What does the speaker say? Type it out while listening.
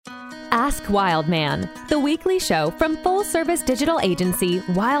Ask Wildman. The weekly show from full-service digital agency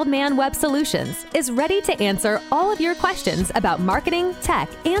Wildman Web Solutions is ready to answer all of your questions about marketing, tech,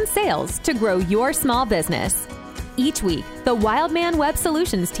 and sales to grow your small business. Each week, the Wildman Web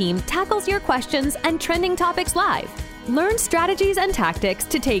Solutions team tackles your questions and trending topics live. Learn strategies and tactics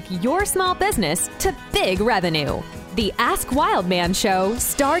to take your small business to big revenue. The Ask Wildman show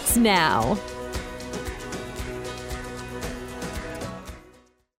starts now.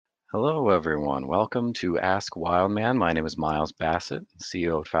 Hello, everyone. Welcome to Ask Wildman. My name is Miles Bassett,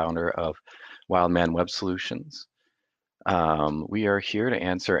 CEO and founder of Wildman Web Solutions. We are here to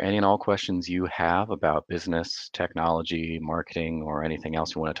answer any and all questions you have about business, technology, marketing, or anything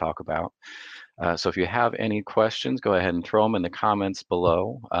else you want to talk about. So if you have any questions, go ahead and throw them in the comments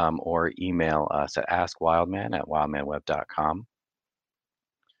below or email us at askwildman@wildmanweb.com.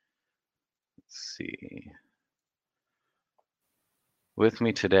 Let's see. With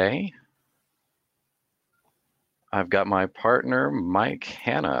me today, I've got my partner, Mike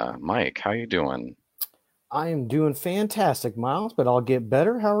Hanna. Mike, how you doing? I am doing fantastic, Miles, but I'll get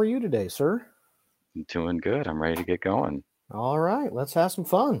better. How are you today, sir? I'm doing good. I'm ready to get going. All right, let's have some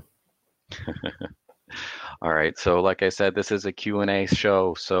fun. All right, so like I said, this is a Q&A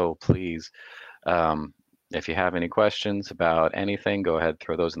show, so please, if you have any questions about anything, go ahead,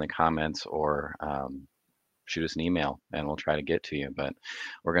 throw those in the comments or shoot us an email and we'll try to get to you. But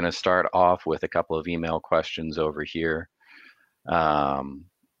we're going to start off with a couple of email questions over here. So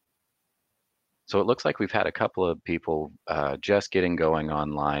it looks like we've had a couple of people just getting going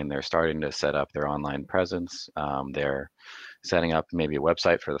online. They're starting to set up their online presence. They're setting up maybe a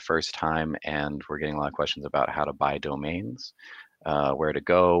website for the first time, and we're getting a lot of questions about how to buy domains, where to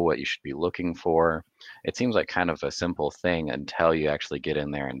go, what you should be looking for. It seems like kind of a simple thing until you actually get in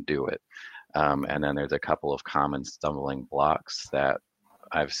there and do it. And then there's a couple of common stumbling blocks that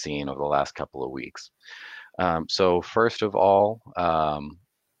I've seen over the last couple of weeks. So first of all,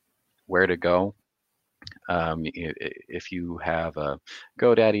 where to go. If you have a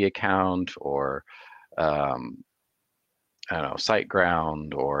GoDaddy account or I don't know,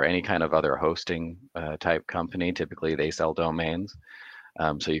 SiteGround or any kind of other hosting type company, typically they sell domains.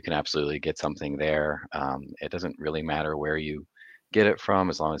 So you can absolutely get something there. It doesn't really matter where you get it from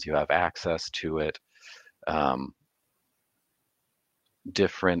as long as you have access to it.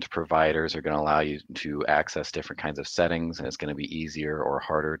 Different providers are going to allow you to access different kinds of settings, and it's going to be easier or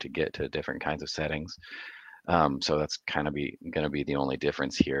harder to get to different kinds of settings. So that's kind of going to be the only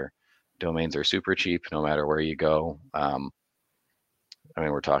difference here. Domains are super cheap no matter where you go. I mean,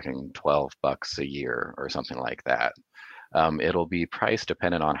 we're talking $12 a year or something like that. It'll be price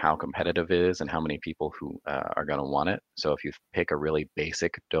dependent on how competitive it is and how many people who are going to want it. So if you pick a really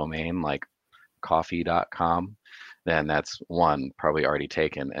basic domain like coffee.com, then that's one, probably already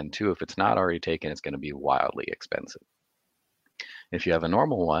taken. And two, if it's not already taken, it's going to be wildly expensive. If you have a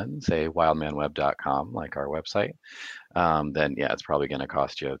normal one, say wildmanweb.com, like our website, then yeah, it's probably going to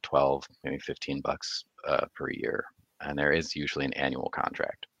cost you 12, maybe $15 per year. And there is usually an annual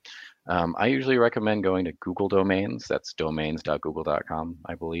contract. I usually recommend going to Google Domains. That's domains.google.com,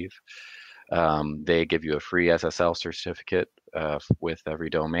 I believe. They give you a free SSL certificate with every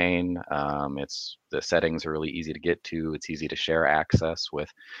domain. The settings are really easy to get to. It's easy to share access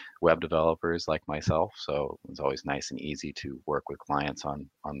with web developers like myself. So it's always nice and easy to work with clients on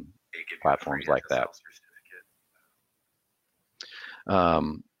platforms like that.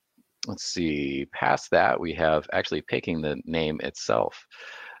 Let's see, past that, we have actually picking the name itself.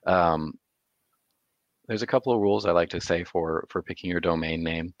 There's a couple of rules I like to say for picking your domain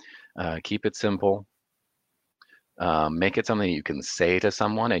name. Keep it simple. Make it something you can say to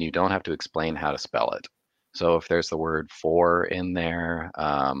someone and you don't have to explain how to spell it. So if there's the word for in there,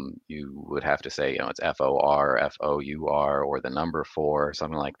 you would have to say, it's F-O-R, F-O-U-R, or the number 4,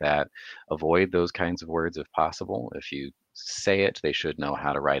 something like that. Avoid those kinds of words if possible. If you say it, they should know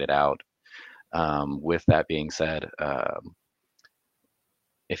how to write it out. With that being said,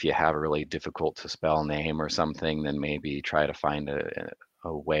 if you have a really difficult to spell name or something, then maybe try to find a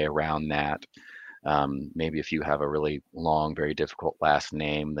way around that. Maybe if you have a really long, very difficult last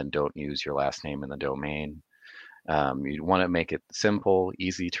name, then don't use your last name in the domain. You want to make it simple,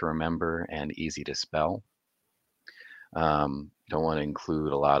 easy to remember, and easy to spell. Don't want to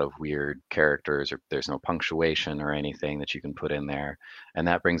include a lot of weird characters, or there's no punctuation or anything that you can put in there. And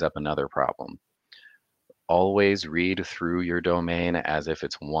that brings up another problem. Always read through your domain as if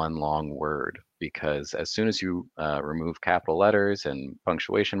it's one long word, because as soon as you remove capital letters and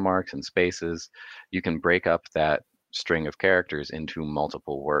punctuation marks and spaces, you can break up that string of characters into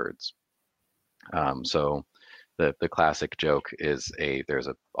multiple words. So the classic joke is there's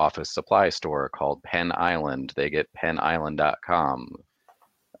an office supply store called Penn Island. They get pennisland.com.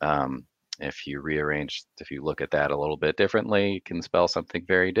 If you look at that a little bit differently, it can spell something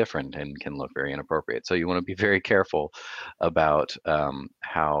very different and can look very inappropriate. So you want to be very careful about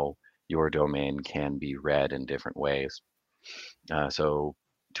how your domain can be read in different ways. So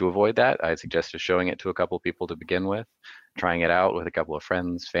to avoid that, I'd suggest just showing it to a couple of people to begin with, trying it out with a couple of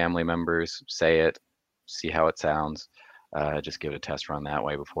friends, family members, say it, see how it sounds. Just give it a test run that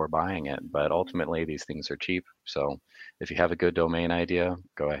way before buying it. But ultimately, these things are cheap. So if you have a good domain idea,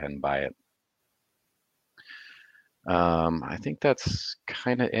 go ahead and buy it. I think that's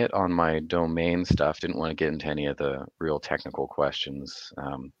kind of it on my domain stuff. Didn't want to get into any of the real technical questions.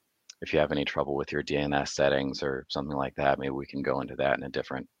 If you have any trouble with your DNS settings or something like that, maybe we can go into that in a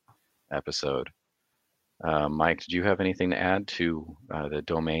different episode. Mike, did you have anything to add to the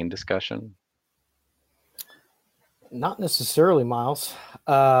domain discussion? Not necessarily, Miles.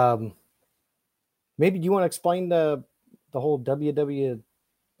 Maybe do you want to explain the whole www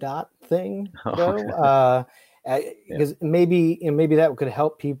dot thing, though? Because maybe that could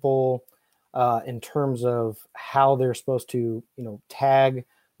help people in terms of how they're supposed to, tag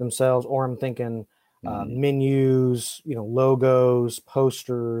themselves. Or I'm thinking menus, logos,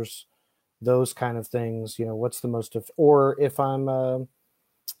 posters, those kind of things. What's the most or if I'm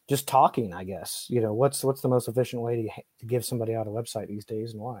just talking, I guess, what's the most efficient way to give somebody out a website these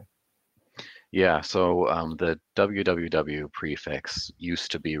days, and why? Yeah, so the www prefix used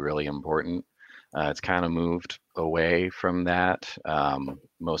to be really important. It's kind of moved away from that.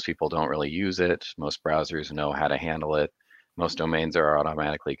 Most people don't really use it. Most browsers know how to handle it. Most domains are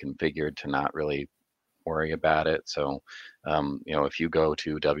automatically configured to not really worry about it. So, if you go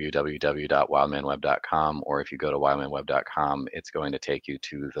to www.wildmanweb.com or if you go to wildmanweb.com, it's going to take you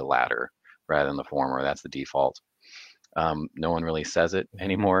to the latter rather than the former. That's the default. No one really says it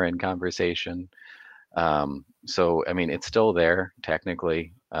anymore in conversation. So, I mean, it's still there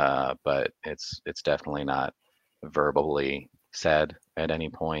technically, but it's definitely not verbally said at any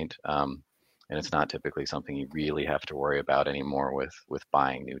point. And it's not typically something you really have to worry about anymore with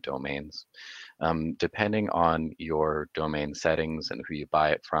buying new domains. Depending on your domain settings and who you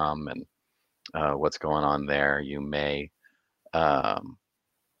buy it from and what's going on there, you may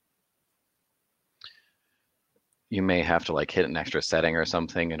have to like hit an extra setting or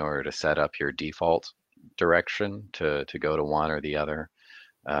something in order to set up your default direction to go to one or the other.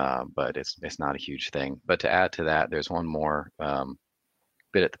 But it's not a huge thing. But to add to that, there's one more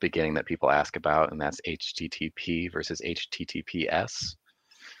bit at the beginning that people ask about, and that's HTTP versus HTTPS.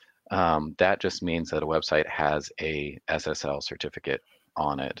 That just means that a website has a SSL certificate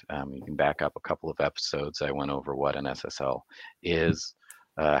on it. You can back up a couple of episodes. I went over what an SSL is,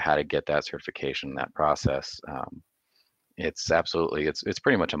 how to get that certification, that process. It's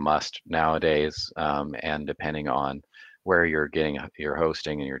pretty much a must nowadays. And depending on where you're getting your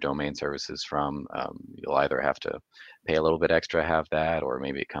hosting and your domain services from, you'll either have to pay a little bit extra to have that, or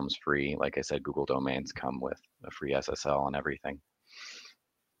maybe it comes free. Like I said, Google domains come with a free SSL and everything.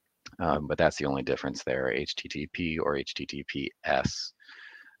 But that's the only difference there, HTTP or HTTPS.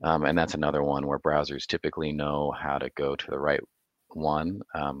 And that's another one where browsers typically know how to go to the right one,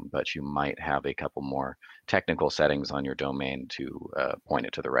 but you might have a couple more technical settings on your domain to point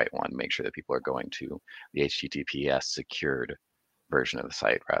it to the right one. Make sure that people are going to the HTTPS secured version of the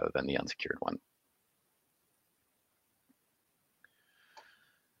site rather than the unsecured one.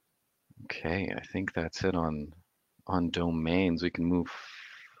 Okay, I think that's it on domains. We can move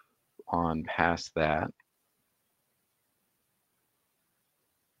on past that.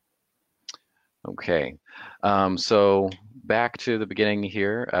 Okay, so back to the beginning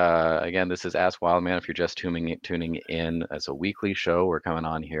here. Again, this is Ask Wildman. If you're just tuning in, as a weekly show. We're coming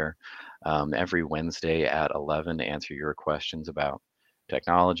on here every Wednesday at 11 to answer your questions about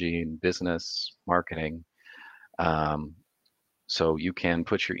technology, business, marketing. So you can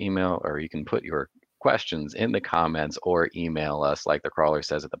put your email, or you can put your questions in the comments or email us, like the crawler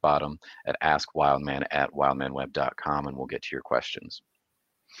says at the bottom, at askwildman@wildmanweb.com, and we'll get to your questions.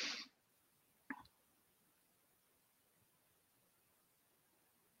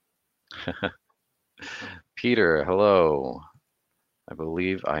 Peter, hello. I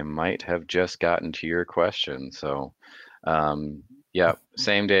believe I might have just gotten to your question. So, yeah,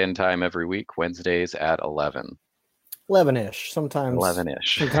 same day and time every week, Wednesdays at 11. 11-ish. Sometimes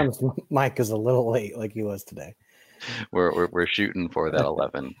 11-ish. Sometimes Mike is a little late, like he was today. We're shooting for that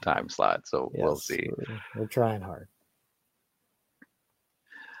 11 time slot, so yes, we'll see. We're trying hard.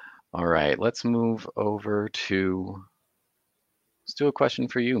 All right, let's move over to. Let's do a question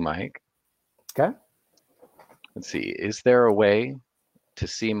for you, Mike. Okay. Let's see. Is there a way to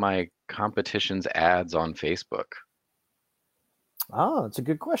see my competition's ads on Facebook? That's a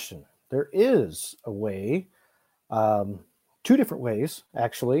good question. There is a way, two different ways,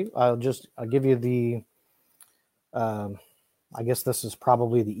 actually. I'll give you the, I guess this is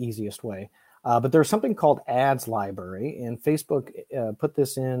probably the easiest way. But there's something called Ads Library, and Facebook put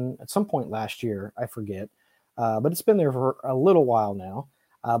this in at some point last year. I forget, but it's been there for a little while now.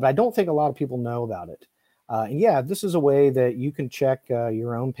 But I don't think a lot of people know about it. And yeah, this is a way that you can check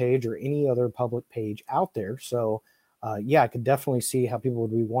your own page or any other public page out there. So yeah, I could definitely see how people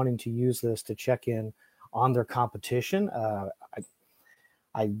would be wanting to use this to check in on their competition.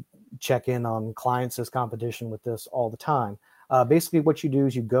 I check in on clients' competition with this all the time. Basically, what you do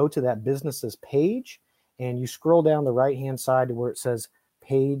is you go to that business's page and you scroll down the right-hand side to where it says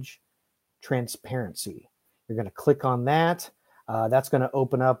Page Transparency. You're going to click on that. That's going to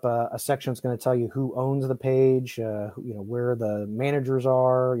open up a section that's going to tell you who owns the page, where the managers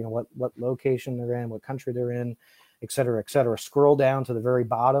are, what location they're in, what country they're in, et cetera, et cetera. Scroll down to the very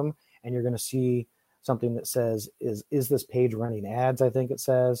bottom, and you're going to see something that says, is this page running ads? I think it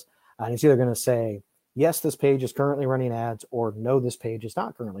says. And it's either going to say, yes, this page is currently running ads, or no, this page is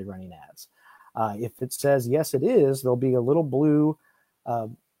not currently running ads. If it says, yes, it is, there'll be a little blue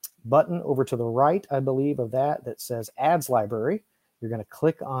button over to the right, I believe, of that says Ads Library. You're going to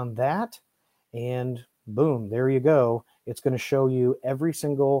click on that, and boom, there you go. It's going to show you every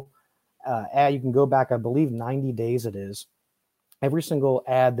single ad. You can go back, I believe 90 days it is, every single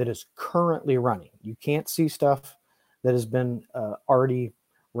ad that is currently running. You can't see stuff that has been already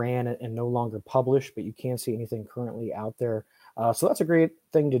ran and no longer published, but you can see anything currently out there. So that's a great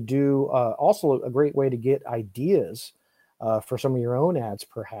thing to do. Also a great way to get ideas for some of your own ads,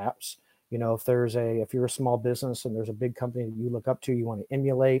 perhaps. If you're a small business and there's a big company that you look up to, you want to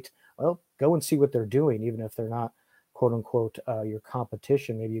emulate, well, go and see what they're doing, even if they're not, quote unquote, your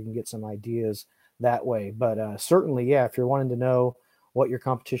competition. Maybe you can get some ideas that way. But certainly, yeah, if you're wanting to know what your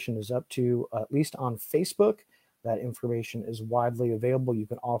competition is up to, at least on Facebook, that information is widely available. You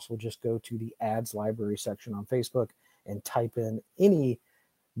can also just go to the Ads Library section on Facebook and type in any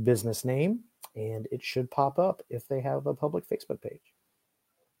business name, and it should pop up if they have a public Facebook page.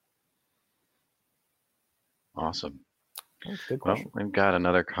 Awesome. That's a good question. Well, we've got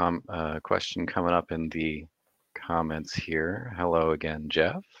another question coming up in the comments here. Hello again,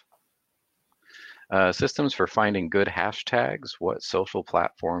 Jeff. Systems for finding good hashtags, what social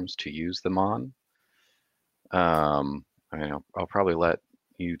platforms to use them on? I'll probably let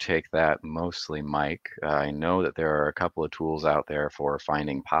you take that mostly, Mike. I know that there are a couple of tools out there for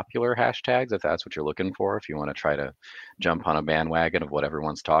finding popular hashtags, if that's what you're looking for, if you want to try to jump on a bandwagon of what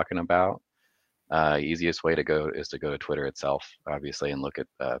everyone's talking about. Easiest way to go is to go to Twitter itself, obviously, and look at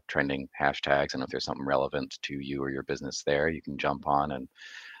trending hashtags. And if there's something relevant to you or your business there, you can jump on and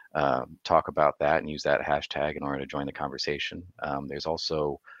talk about that and use that hashtag in order to join the conversation. There's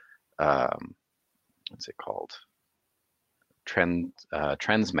also, what's it called?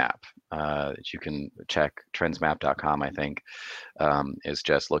 TrendsMap that you can check. Trendsmap.com, I think, is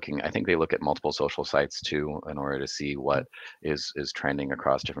just looking. I think they look at multiple social sites too in order to see what is trending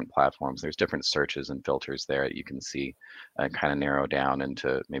across different platforms. There's different searches and filters there that you can see and kind of narrow down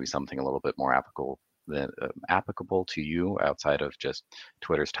into maybe something a little bit more applicable to you outside of just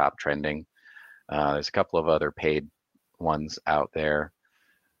Twitter's top trending. There's a couple of other paid ones out there.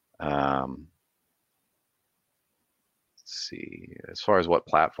 See, as far as what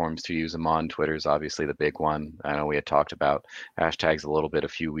platforms to use them on, Twitter's obviously the big one. I know we had talked about hashtags a little bit a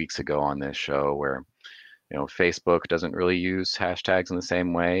few weeks ago on this show, where Facebook doesn't really use hashtags in the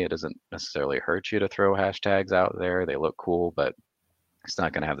same way. It doesn't necessarily hurt you to throw hashtags out there. They look cool, but it's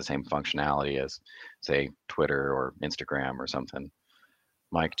not going to have the same functionality as, say, Twitter or Instagram or something.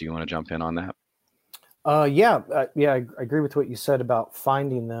 Mike, do you want to jump in on that? Yeah, I agree with what you said about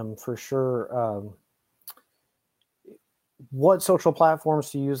finding them for sure. What social platforms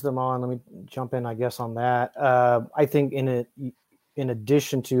to use them on? Let me jump in, I guess, on that. I think in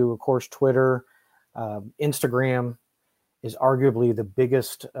addition to, of course, Twitter, Instagram is arguably the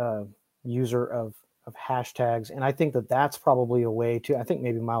biggest user of hashtags, and I think that's probably a way to. I think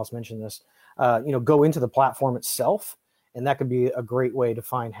maybe Miles mentioned this. Go into the platform itself, and that could be a great way to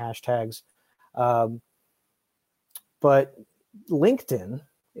find hashtags. But LinkedIn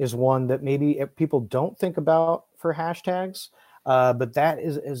is one that maybe people don't think about for hashtags, but that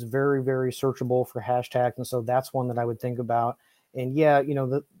is very, very searchable for hashtags. And so that's one that I would think about. And yeah,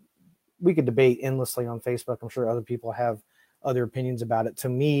 we could debate endlessly on Facebook. I'm sure other people have other opinions about it. To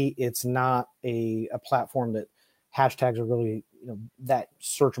me, it's not a platform that hashtags are really, that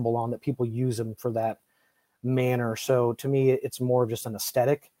searchable on, that people use them for that manner. So to me, it's more of just an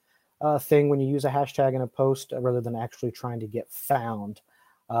aesthetic thing when you use a hashtag in a post rather than actually trying to get found.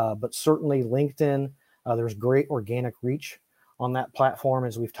 But certainly LinkedIn, there's great organic reach on that platform,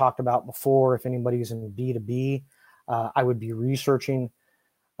 as we've talked about before. If anybody's in B2B, I would be researching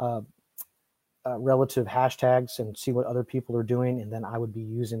relative hashtags and see what other people are doing, and then I would be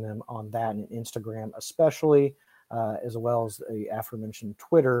using them on that and Instagram especially, as well as the aforementioned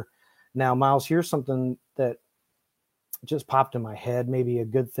Twitter. Now, Miles, here's something that just popped in my head, maybe a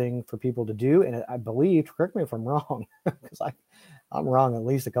good thing for people to do, and I believe, correct me if I'm wrong, because I'm wrong at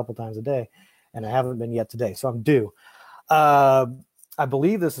least a couple times a day, and I haven't been yet today, so I'm due. I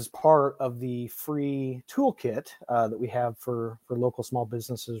believe this is part of the free toolkit that we have for local small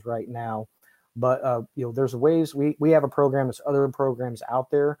businesses right now. But there's ways we have a program, there's other programs out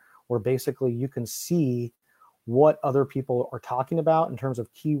there where basically you can see what other people are talking about in terms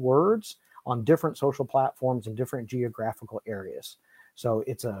of keywords on different social platforms in different geographical areas. So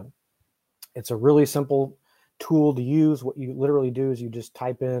it's a really simple tool to use. What you literally do is you just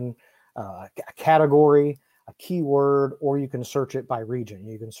type in a category, a keyword, or you can search it by region.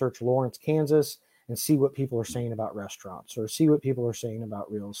 You can search Lawrence, Kansas, and see what people are saying about restaurants or see what people are saying about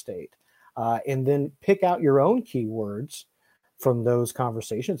real estate. And then pick out your own keywords from those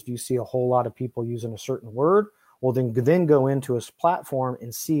conversations. If you see a whole lot of people using a certain word, well, then go into a platform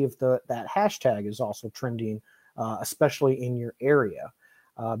and see if that hashtag is also trending, especially in your area,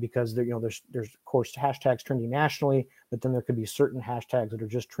 because there's of course hashtags trending nationally, but then there could be certain hashtags that are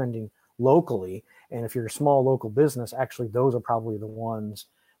just trending locally. And if you're a small local business, actually those are probably the ones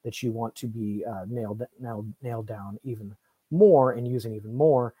that you want to be nailed down even more and using even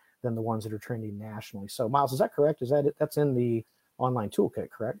more than the ones that are trending nationally. So Miles, is that correct? Is that it? That's in the online toolkit,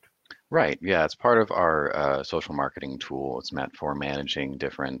 correct? Right. Yeah, it's part of our social marketing tool. It's meant for managing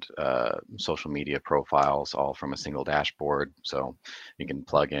different social media profiles, all from a single dashboard. So you can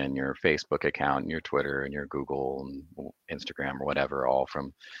plug in your Facebook account, and your Twitter, and your Google, and Instagram, or whatever, all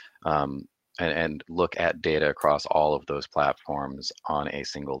from and look at data across all of those platforms on a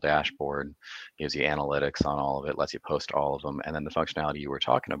single dashboard. Gives you analytics on all of it, lets you post all of them, and then the functionality you were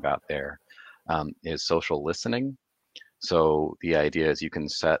talking about there is social listening. So the idea is you can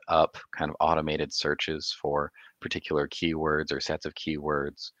set up kind of automated searches for particular keywords or sets of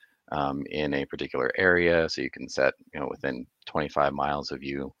keywords in a particular area. So you can set, within 25 miles of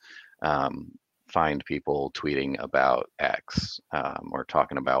you, find people tweeting about X or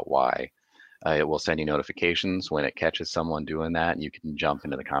talking about Y. It will send you notifications when it catches someone doing that, and you can jump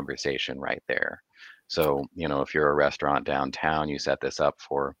into the conversation right there. So, if you're a restaurant downtown, you set this up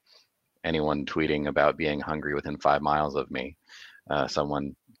for anyone tweeting about being hungry within 5 miles of me.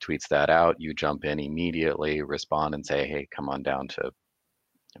 Someone tweets that out, you jump in immediately, respond and say, hey, come on down to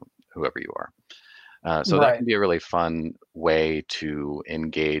whoever you are. So that can be a really fun way to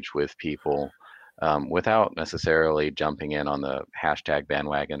engage with people without necessarily jumping in on the hashtag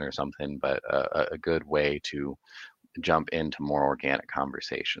bandwagon or something, but a good way to jump into more organic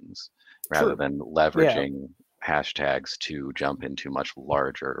conversations rather than leveraging hashtags to jump into much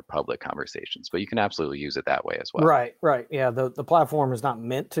larger public conversations. But you can absolutely use it that way as well. Right. Yeah, the platform is not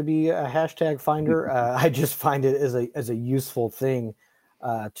meant to be a hashtag finder. I just find it as a useful thing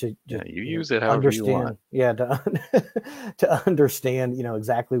to you use it however you want. Yeah, to understand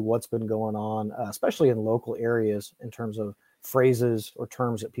exactly what's been going on, especially in local areas in terms of phrases or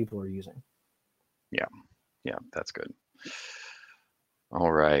terms that people are using. Yeah, that's good.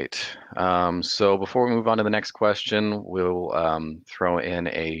 All right. So before we move on to the next question, we'll throw in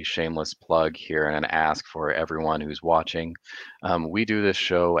a shameless plug here and an ask for everyone who's watching. We do this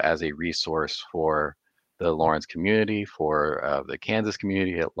show as a resource for the Lawrence community, for the Kansas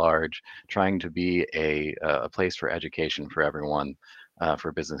community at large, trying to be a place for education for everyone,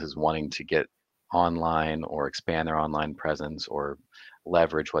 for businesses wanting to get online or expand their online presence or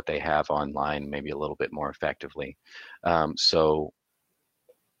leverage what they have online maybe a little bit more effectively. So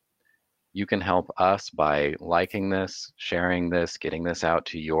you can help us by liking this, sharing this, getting this out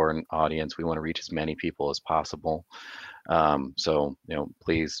to your audience. We want to reach as many people as possible. So,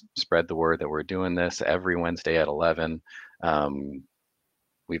 please spread the word that we're doing this every Wednesday at 11.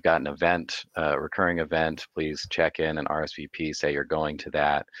 We've got an event, a recurring event. Please check in and RSVP, say you're going to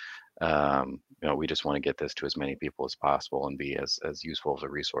that. We just want to get this to as many people as possible and be as useful as a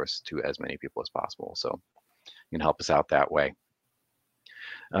resource to as many people as possible. So you can help us out that way.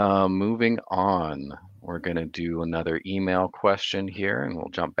 Moving on, we're going to do another email question here, and we'll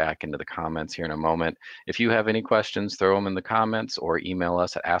jump back into the comments here in a moment. If you have any questions, throw them in the comments or email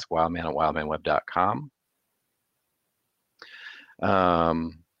us at askwildman@wildmanweb.com.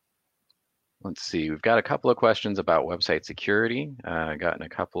 Let's see, we've got a couple of questions about website security. Gotten a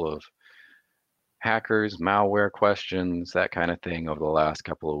couple of hackers, malware questions, that kind of thing over the last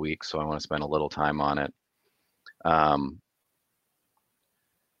couple of weeks, so I want to spend a little time on it.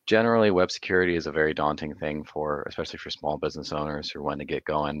 Generally, web security is a very daunting thing especially for small business owners who want to get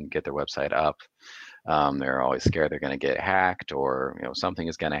going, get their website up. They're always scared they're going to get hacked, or something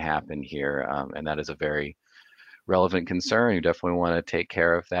is going to happen here, and that is a very relevant concern. You definitely want to take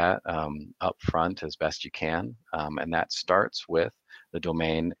care of that up front as best you can, and that starts with the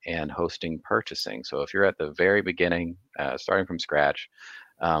domain and hosting purchasing. So if you're at the very beginning, starting from scratch,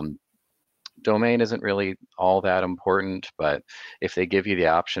 domain isn't really all that important, but if they give you the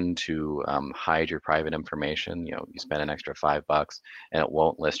option to hide your private information, you spend an extra $5 and it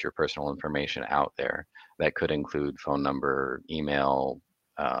won't list your personal information out there. That could include phone number, email,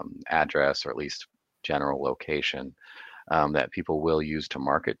 address, or at least general location that people will use to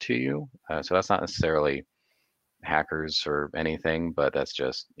market to you. So that's not necessarily hackers or anything, but that's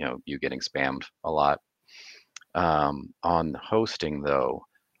just you getting spammed a lot. On hosting though,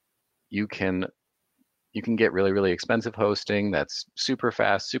 you can get really, really expensive hosting that's super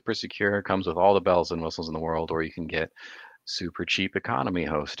fast, super secure, comes with all the bells and whistles in the world, or you can get super cheap economy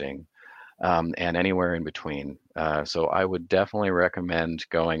hosting, and anywhere in between. So I would definitely recommend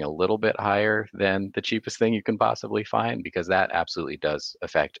going a little bit higher than the cheapest thing you can possibly find, because that absolutely does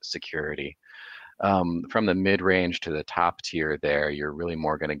affect security. From the mid-range to the top tier there, you're really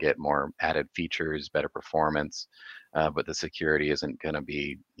more going to get more added features, better performance, but the security isn't going to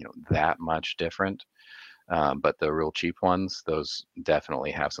be that much different. But the real cheap ones, those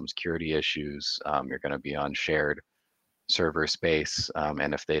definitely have some security issues. You're going to be on shared server space,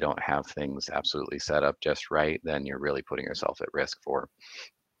 and if they don't have things absolutely set up just right, then you're really putting yourself at risk for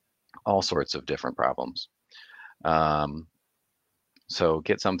all sorts of different problems. So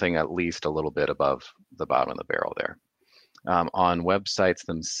get something at least a little bit above the bottom of the barrel there. On websites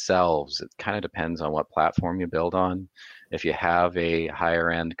themselves, it kind of depends on what platform you build on. If you have a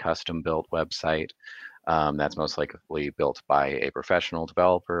higher end custom built website, that's most likely built by a professional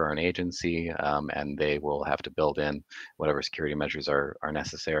developer or an agency, and they will have to build in whatever security measures are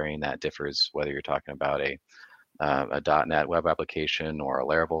necessary, and that differs whether you're talking about a .NET web application or a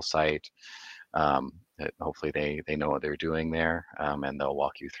Laravel site. Hopefully they know what they're doing there, and they'll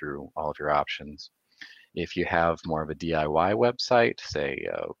walk you through all of your options. If you have more of a DIY website, say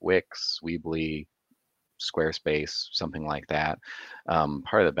Wix, Weebly, Squarespace, something like that,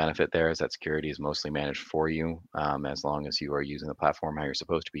 part of the benefit there is that security is mostly managed for you, as long as you are using the platform how you're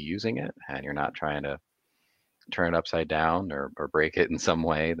supposed to be using it, and you're not trying to turn it upside down or break it in some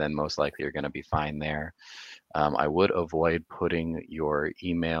way, then most likely you're going to be fine there. I would avoid putting your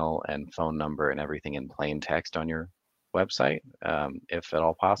email and phone number and everything in plain text on your website, if at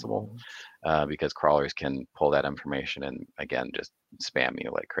all possible, because crawlers can pull that information and again just spam you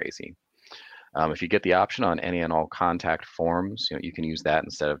like crazy. If you get the option on any and all contact forms, you can use that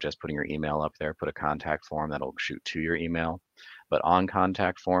instead of just putting your email up there. Put a contact form that'll shoot to your email. But on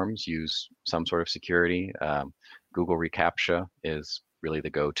contact forms, use some sort of security. Google reCAPTCHA is really the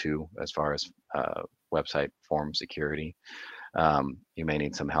go-to as far as website form security. You may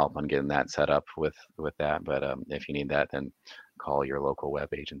need some help on getting that set up with that, but if you need that, then call your local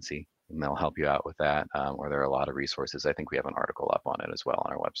web agency and they'll help you out with that, or there are a lot of resources. I think we have an article up on it as well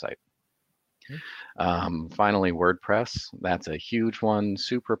on our website. Finally, WordPress. That's a huge one,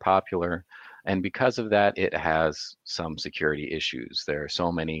 super popular. And because of that, it has some security issues. There are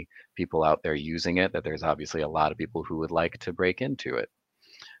so many people out there using it that there's obviously a lot of people who would like to break into it.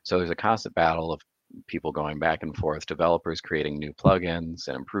 So there's a constant battle of people going back and forth, developers creating new plugins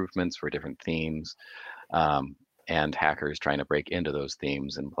and improvements for different themes, and hackers trying to break into those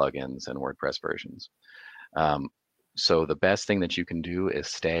themes and plugins and WordPress versions. So the best thing that you can do is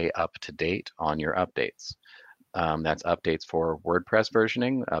stay up to date on your updates. That's updates for WordPress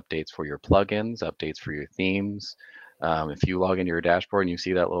versioning, updates for your plugins, updates for your themes. If you log into your dashboard and you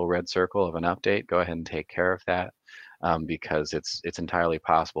see that little red circle of an update, go ahead and take care of that, because it's entirely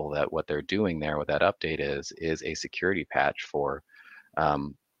possible that what they're doing there with that update is a security patch for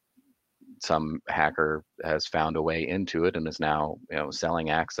some hacker has found a way into it and is now selling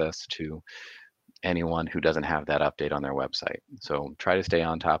access to anyone who doesn't have that update on their website. So try to stay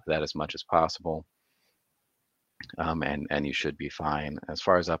on top of that as much as possible, and you should be fine. As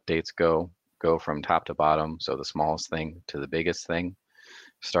far as updates go from top to bottom, so the smallest thing to the biggest thing.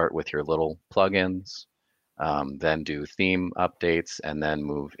 Start with your little plugins, then do theme updates, and then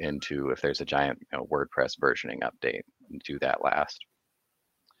move into, if there's a giant WordPress versioning update, do that last.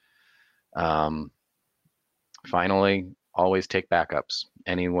 Finally, always take backups.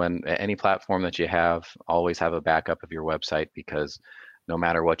 Any platform that you have, always have a backup of your website, because no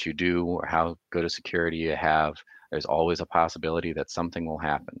matter what you do or how good a security you have, there's always a possibility that something will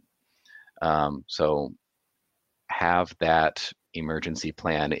happen. So have that emergency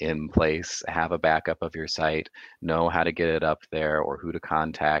plan in place, have a backup of your site, know how to get it up there or who to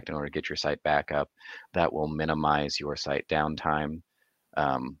contact in order to get your site back up. That will minimize your site downtime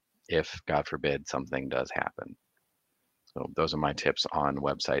if, God forbid, something does happen. So those are my tips on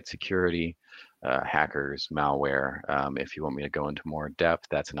website security, hackers, malware. If you want me to go into more depth,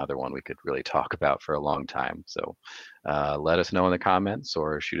 that's another one we could really talk about for a long time. So let us know in the comments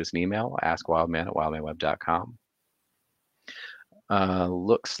or shoot us an email, askwildman@wildmanweb.com.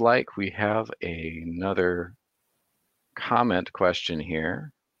 Looks like we have another comment question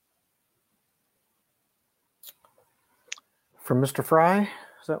here. From Mr. Fry?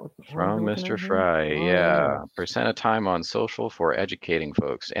 Is that what From Mr. Fry, yeah. Percent of time on social for educating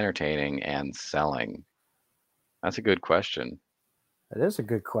folks, entertaining, and selling. That's a good question. That is a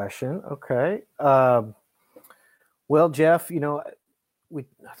good question. Okay. Well, Jeff, I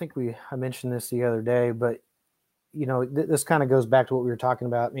mentioned this the other day, but this kind of goes back to what we were talking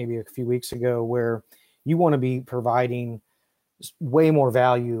about maybe a few weeks ago, where you want to be providing way more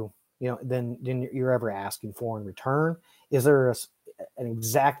value, than you're ever asking for in return. Is there an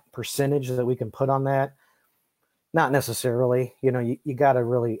exact percentage that we can put on that? Not necessarily. You got to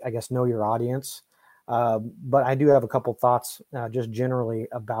really, I guess, know your audience. But I do have a couple thoughts just generally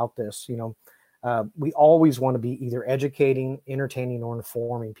about this. We always want to be either educating, entertaining, or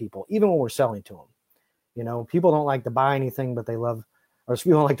informing people, even when we're selling to them. People don't like to buy anything, but they love, or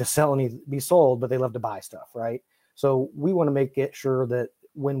people don't like to be sold, but they love to buy stuff, right? So we want to make it sure that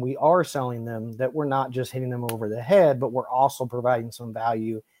when we are selling them, that we're not just hitting them over the head, but we're also providing some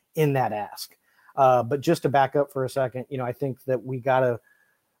value in that ask. But just to back up for a second, I think that we got to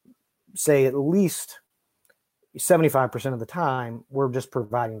say at least 75% of the time, we're just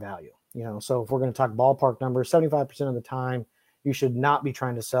providing value. So if we're going to talk ballpark numbers, 75% of the time, you should not be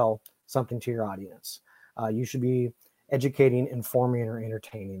trying to sell something to your audience. You should be educating, informing, or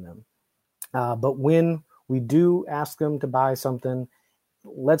entertaining them. But when we do ask them to buy something,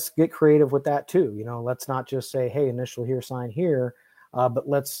 let's get creative with that too. Let's not just say, hey, initial here, sign here, but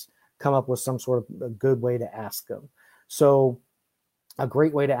let's come up with some sort of a good way to ask them. So a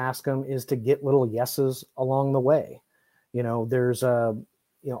great way to ask them is to get little yeses along the way. There's a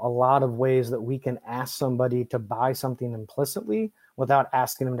lot of ways that we can ask somebody to buy something implicitly without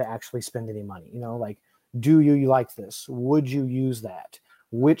asking them to actually spend any money. Like, do you like this? Would you use that?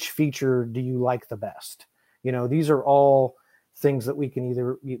 Which feature do you like the best? These are all things that we can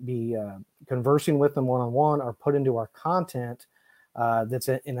either be conversing with them one-on-one or put into our content that's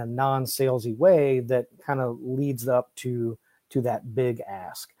in a non-salesy way that kind of leads up to that big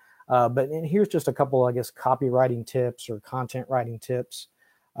ask. And here's just a couple, I guess, copywriting tips or content writing tips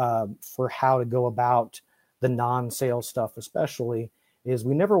for how to go about the non-sales stuff, especially, is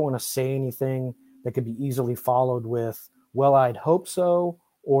we never want to say anything that could be easily followed with, well, I'd hope so,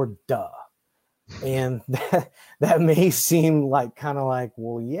 or duh. And that may seem like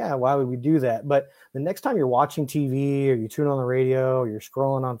well, yeah, why would we do that? But the next time you're watching TV or you tune on the radio or you're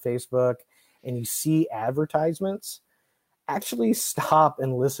scrolling on Facebook and you see advertisements, actually stop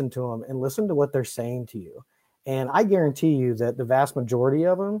and listen to them and listen to what they're saying to you. And I guarantee you that the vast majority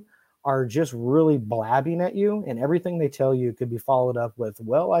of them are just really blabbing at you, and everything they tell you could be followed up with,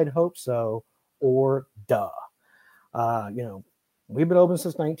 well, I'd hope so, or duh. We've been open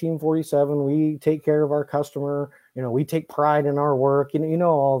since 1947. We take care of our customer. We take pride in our work.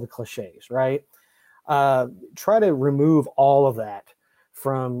 All the cliches, right? Try to remove all of that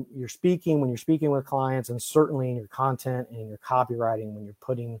from your speaking when you're speaking with clients, and certainly in your content and in your copywriting when you're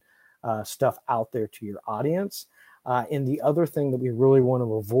putting stuff out there to your audience. And the other thing that we really want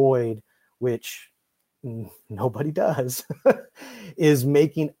to avoid, which nobody does, is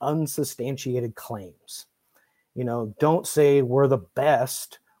making unsubstantiated claims. Don't say we're the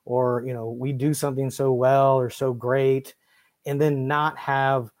best, or, we do something so well or so great, and then not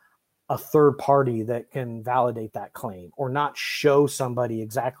have a third party that can validate that claim, or not show somebody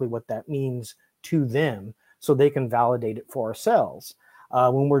exactly what that means to them so they can validate it for ourselves.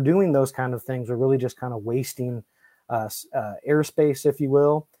 When we're doing those kind of things, we're really just kind of wasting airspace, if you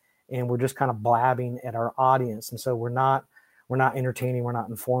will, and we're just kind of blabbing at our audience. And so we're not entertaining, we're not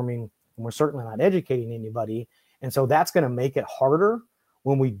informing, and we're certainly not educating anybody. And so that's going to make it harder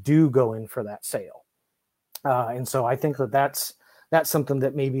when we do go in for that sale. And so I think that's something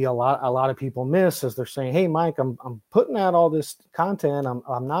that maybe a lot of people miss, as they're saying, hey, Mike, I'm putting out all this content.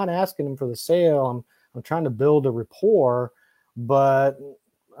 I'm not asking them for the sale. I'm trying to build a rapport, but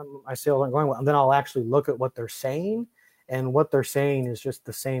my sales aren't going well. And then I'll actually look at what they're saying, and what they're saying is just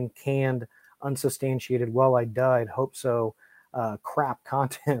the same canned, unsubstantiated, well, I died, hope so, crap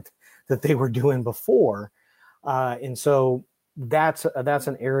content that they were doing before. And so that's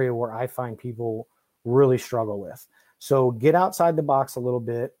an area where I find people really struggle with. So get outside the box a little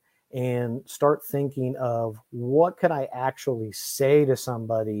bit and start thinking of what could I actually say to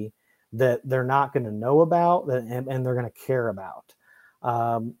somebody that they're not going to know about and they're going to care about.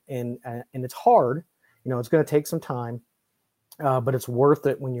 And it's hard, it's going to take some time, but it's worth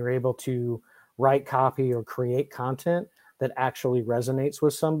it when you're able to write copy or create content that actually resonates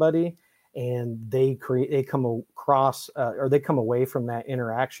with somebody, and they come across or they come away from that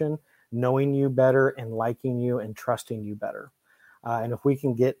interaction knowing you better and liking you and trusting you better. And if we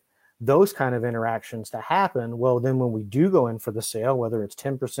can get those kind of interactions to happen, well, then when we do go in for the sale, whether it's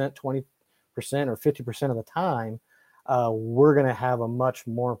 10%, 20%, or 50% of the time, we're going to have a much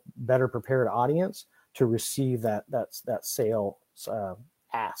more better prepared audience to receive that sale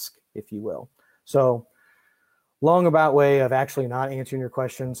ask, if you will. So long about way of actually not answering your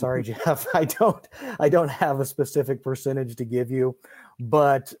question. Sorry, Jeff. I don't have a specific percentage to give you,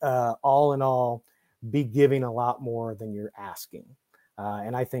 but all in all, be giving a lot more than you're asking.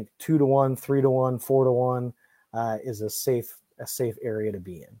 And I think 2-to-1, 3-to-1, 4-to-1 is a safe area to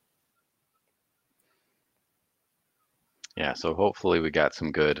be in. Yeah, so hopefully we got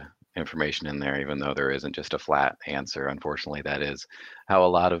some good information in there, even though there isn't just a flat answer. Unfortunately, that is how a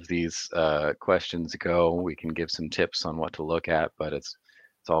lot of these questions go. We can give some tips on what to look at, but it's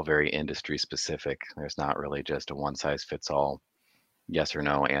all very industry specific. There's not really just a one size fits all yes or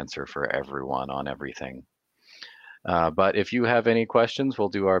no answer for everyone on everything. But if you have any questions, we'll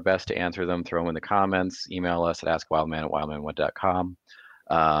do our best to answer them. Throw them in the comments, email us at askwildman@wildmanwood.com.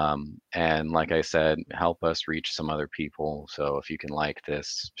 And like I said, help us reach some other people. So if you can like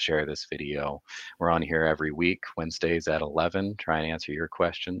this, share this video. We're on here every week, Wednesdays at 11, try and answer your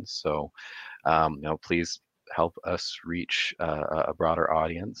questions. So, please help us reach a broader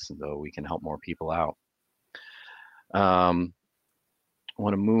audience so we can help more people out. I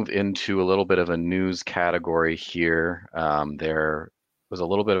want to move into a little bit of a news category here. There was a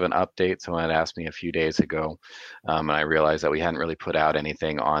little bit of an update. Someone had asked me a few days ago, and I realized that we hadn't really put out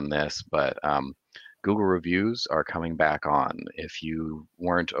anything on this, but Google reviews are coming back on. If you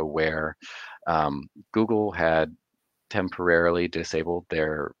weren't aware, Google had temporarily disabled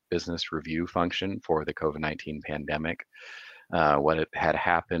their business review function for the COVID-19 pandemic. What had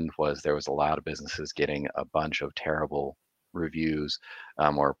happened was there was a lot of businesses getting a bunch of terrible reviews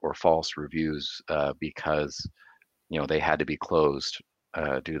or false reviews because they had to be closed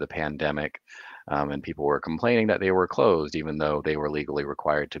due to the pandemic, and people were complaining that they were closed even though they were legally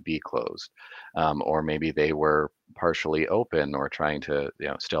required to be closed, or maybe they were partially open or trying to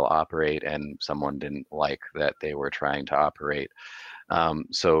still operate, and someone didn't like that they were trying to operate.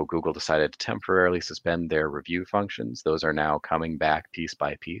 So Google decided to temporarily suspend their review functions. Those are now coming back piece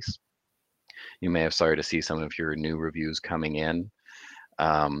by piece. You may have started to see some of your new reviews coming in.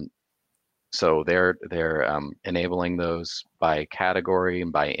 So they're enabling those by category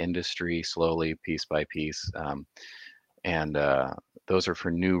and by industry, slowly, piece by piece. And those are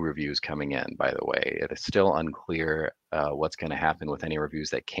for new reviews coming in, by the way. It is still unclear what's going to happen with any reviews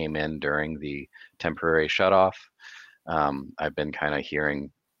that came in during the temporary shutoff. I've been kind of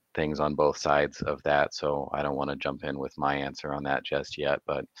hearing things on both sides of that, so I don't want to jump in with my answer on that just yet,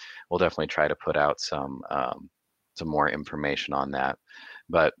 but we'll definitely try to put out some more information on that.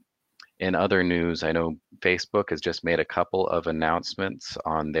 But in other news, I know Facebook has just made a couple of announcements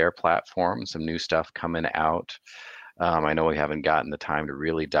on their platform, some new stuff coming out. I know we haven't gotten the time to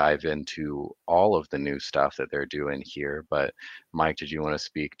really dive into all of the new stuff that they're doing here, but Mike, did you want to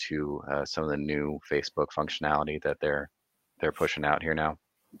speak to some of the new Facebook functionality that they're pushing out here now?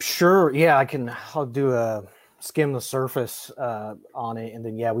 Sure. Yeah, I'll do a skim the surface on it, and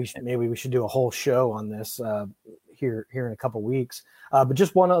then maybe we should do a whole show on this here in a couple weeks. But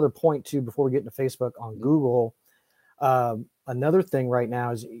just one other point too before we get into Facebook on Google. Another thing right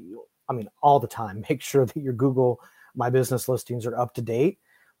now is, all the time, make sure that your Google My Business listings are up to date.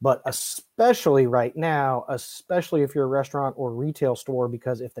 But especially right now, especially if you're a restaurant or retail store,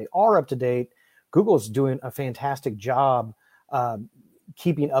 because if they are up to date, Google is doing a fantastic job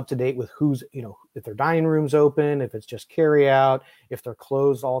keeping up to date with who's, if their dining room's open, if it's just carry out, if they're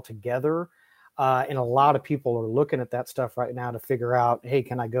closed altogether. And a lot of people are looking at that stuff right now to figure out, hey,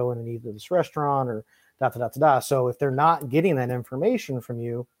 can I go in and eat at this restaurant or da-da-da-da-da. So if they're not getting that information from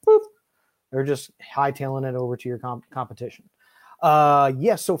you, they're just hightailing it over to your competition.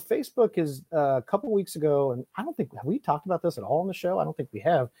 Yeah. So Facebook is a couple weeks ago, and I don't think have we talked about this at all on the show. I don't think we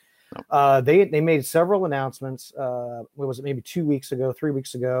have. They made several announcements. What was it? Maybe 2 weeks ago, 3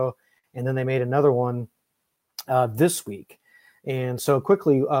 weeks ago, and then they made another one this week. And so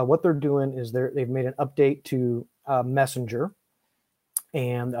quickly, what they're doing is they've made an update to Messenger,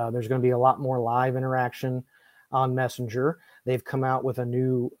 and there's going to be a lot more live interaction on Messenger. They've come out with a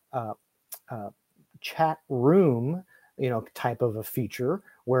new chat room, type of a feature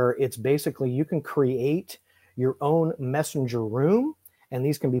where it's basically you can create your own Messenger room, and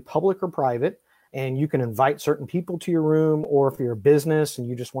these can be public or private, and you can invite certain people to your room, or if you're a business and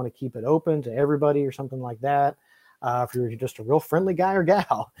you just want to keep it open to everybody or something like that. If you're just a real friendly guy or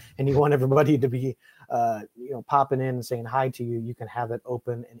gal and you want everybody to be, popping in and saying hi to you, you can have it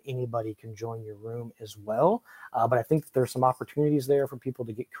open and anybody can join your room as well. But I think there's some opportunities there for people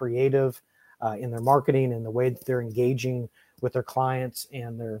to get creative in their marketing and the way that they're engaging with their clients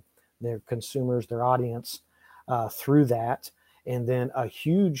and their consumers, their audience through that. And then a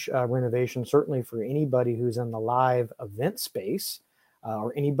huge renovation, certainly for anybody who's in the live event space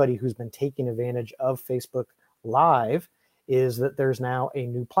or anybody who's been taking advantage of Facebook Live, is that there's now a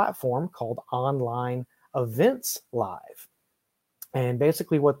new platform called Online Events Live. And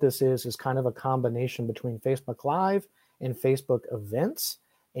basically what this is kind of a combination between Facebook Live and Facebook Events.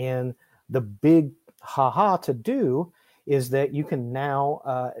 And the big to do is that you can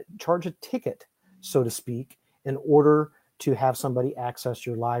now charge a ticket, so to speak, in order to have somebody access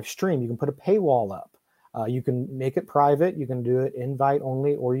your live stream. You can put a paywall up. You can make it private. You can do it invite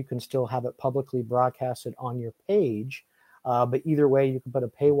only, or you can still have it publicly broadcasted on your page. But either way, you can put a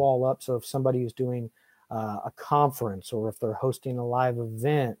paywall up. So if somebody is doing a conference, or if they're hosting a live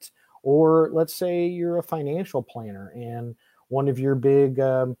event, or let's say you're a financial planner and one of your big,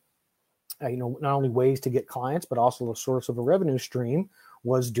 not only ways to get clients, but also the source of a revenue stream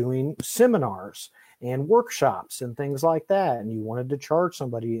was doing seminars and workshops and things like that. And you wanted to charge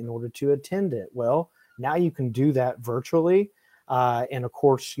somebody in order to attend it. Well, now you can do that virtually. And of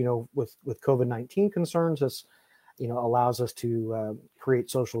course, with COVID-19 concerns, this, allows us to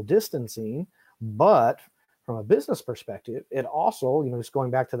create social distancing. But from a business perspective, it also, just going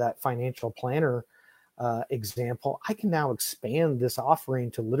back to that financial planner example, I can now expand this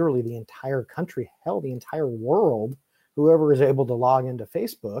offering to literally the entire country, hell, the entire world. Whoever is able to log into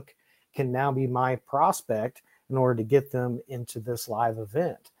Facebook can now be my prospect in order to get them into this live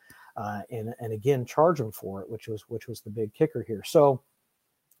event. And again, charge them for it, which was the big kicker here. So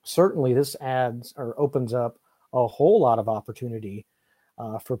certainly this opens up a whole lot of opportunity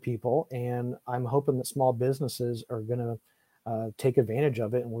for people. And I'm hoping that small businesses are going to take advantage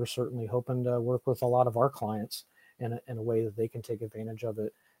of it. And we're certainly hoping to work with a lot of our clients in a way that they can take advantage of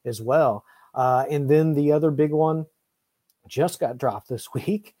it as well. And then the other big one just got dropped this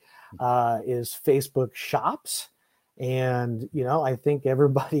week is Facebook Shops. And, I think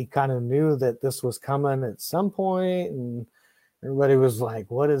everybody kind of knew that this was coming at some point, and everybody was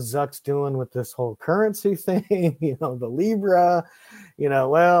like, what is Zuck's doing with this whole currency thing? The Libra,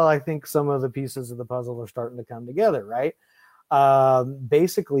 well, I think some of the pieces of the puzzle are starting to come together, right?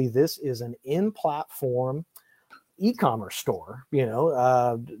 Basically, this is an in-platform e-commerce store,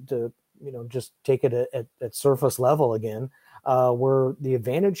 to just take it at surface level again. Where the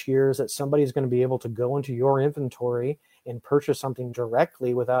advantage here is that somebody's going to be able to go into your inventory and purchase something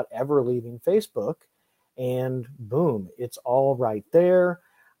directly without ever leaving Facebook. And boom, it's all right there.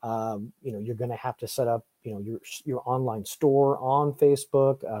 You're going to have to set up, your online store on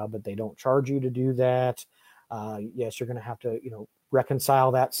Facebook, but they don't charge you to do that. Yes, you're going to have to,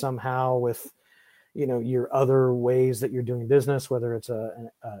 reconcile that somehow with, your other ways that you're doing business, whether it's a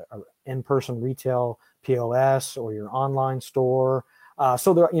in-person retail POS or your online store.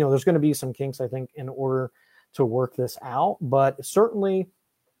 So there's going to be some kinks, I think, in order to work this out. But certainly,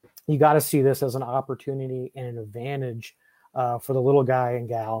 you got to see this as an opportunity and an advantage for the little guy and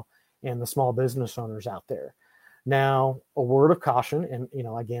gal and the small business owners out there. Now, a word of caution, and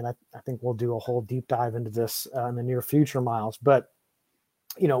again, I think we'll do a whole deep dive into this in the near future, Miles. But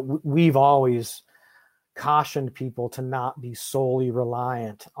we've always cautioned people to not be solely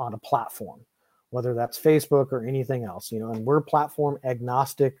reliant on a platform, whether that's Facebook or anything else, and we're platform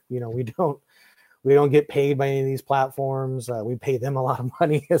agnostic. We don't get paid by any of these platforms. We pay them a lot of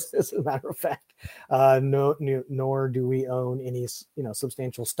money, as a matter of fact. Nor do we own any,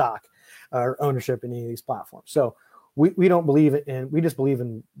 substantial stock or ownership in any of these platforms. So we don't believe it, and we just believe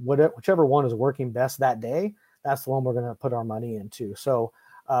in whichever one is working best that day. That's the one we're going to put our money into. So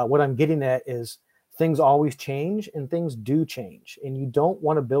what I'm getting at is, things always change and things do change, and you don't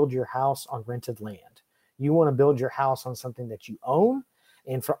want to build your house on rented land. You want to build your house on something that you own.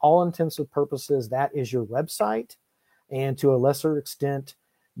 And for all intents and purposes, that is your website. And to a lesser extent,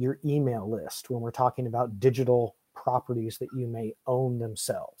 your email list when we're talking about digital properties that you may own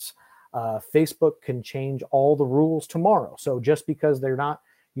themselves. Facebook can change all the rules tomorrow. So just because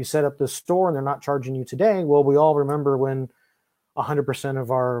you set up this store and they're not charging you today, well, we all remember when 100%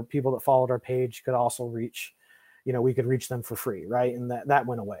 of our people that followed our page could also reach, we could reach them for free, right? And that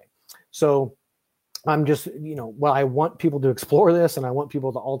went away. So I'm just, I want people to explore this, and I want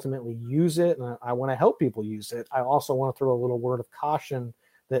people to ultimately use it, and I want to help people use it. I also want to throw a little word of caution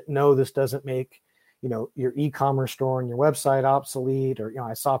that no, this doesn't make, your e-commerce store and your website obsolete. Or,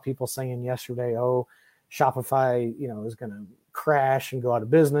 I saw people saying yesterday, oh, Shopify, is going to crash and go out of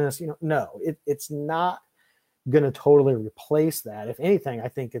business. No, it's not going to totally replace that. If anything, I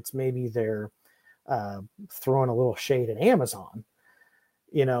think it's maybe they're throwing a little shade at Amazon,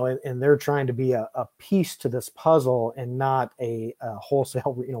 and they're trying to be a piece to this puzzle and not a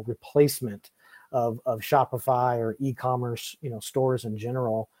wholesale, replacement of Shopify or e-commerce, stores in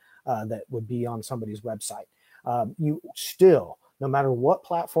general that would be on somebody's website. You still, no matter what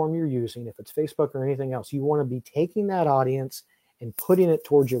platform you're using, if it's Facebook or anything else, you want to be taking that audience and putting it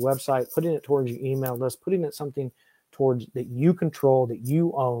towards your website, putting it towards your email list, putting it something towards that you control, that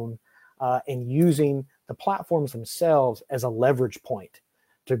you own, and using the platforms themselves as a leverage point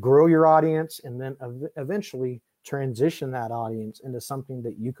to grow your audience, and then eventually transition that audience into something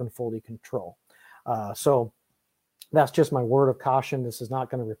that you can fully control. So that's just my word of caution. This is not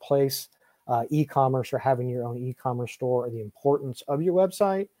going to replace e-commerce or having your own e-commerce store or the importance of your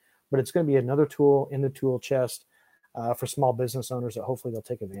website, but it's going to be another tool in the tool chest for small business owners that hopefully they'll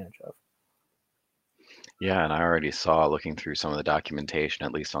take advantage of. Yeah, and I already saw, looking through some of the documentation,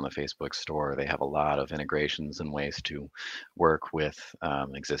 at least on the Facebook store, they have a lot of integrations and ways to work with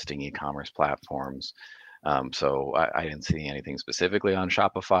existing e-commerce platforms. So I didn't see anything specifically on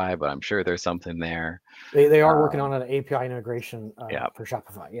Shopify, but I'm sure there's something there. They are working on an API integration yeah. for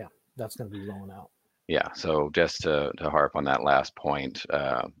Shopify. Yeah, that's going to be rolling out. Yeah, so just to harp on that last point,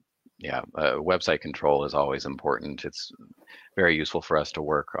 website control is always important. It's very useful for us to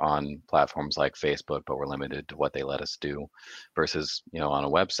work on platforms like Facebook, but we're limited to what they let us do versus, on a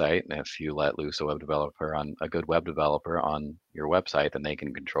website. If you let loose a good web developer on your website, then they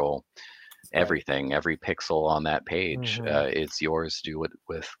can control everything, every pixel on that page. It's yours to do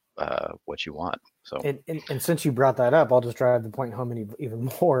with what you want. So, and since you brought that up, I'll just drive the point home even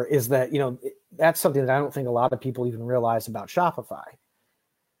more, is that, that's something that I don't think a lot of people even realize about Shopify.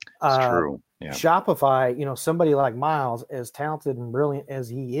 It's true. Yeah. Shopify, somebody like Miles, as talented and brilliant as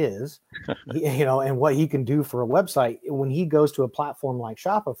he is, and what he can do for a website, when he goes to a platform like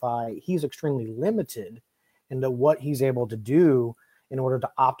Shopify, he's extremely limited into what he's able to do in order to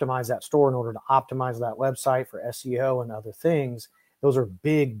optimize that store, in order to optimize that website for SEO and other things. Those are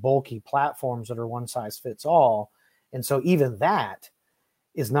big, bulky platforms that are one size fits all. And so even that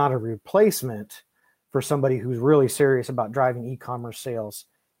is not a replacement for somebody who's really serious about driving e-commerce sales.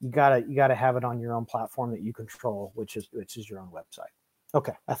 You gotta have it on your own platform that you control, which is your own website.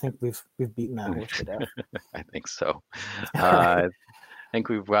 Okay, I think we've beaten that horse to death. I think so. I think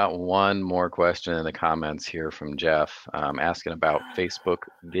we've got one more question in the comments here from Jeff, asking about Facebook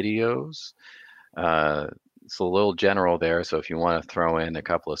videos. It's a little general there, so if you want to throw in a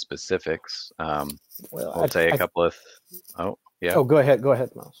couple of specifics, I'll say a couple of. Oh, yeah. Oh, go ahead,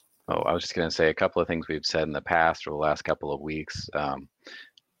 Miles. Oh, I was just going to say a couple of things we've said in the past or the last couple of weeks.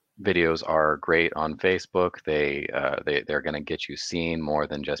 Videos are great on Facebook. They're going to get you seen more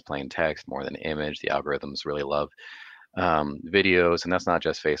than just plain text, more than image. The algorithms really love videos, and that's not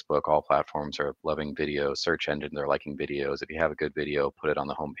just Facebook. All platforms are loving videos. Search engines are liking videos. If you have a good video, put it on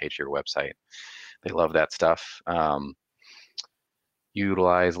the homepage of your website. They love that stuff.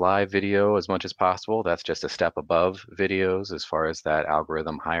 Utilize live video as much as possible. That's just a step above videos as far as that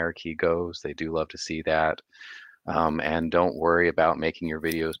algorithm hierarchy goes. They do love to see that. And don't worry about making your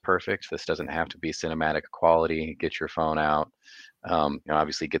videos perfect. This doesn't have to be cinematic quality. Get your phone out.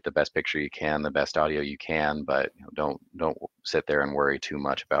 Obviously get the best picture you can, the best audio you can, but don't sit there and worry too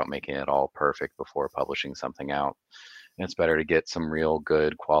much about making it all perfect before publishing something out. And it's better to get some real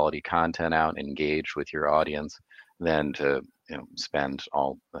good quality content out, engaged with your audience, than to spend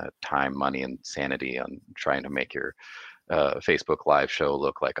all that time, money, and sanity on trying to make your Facebook live show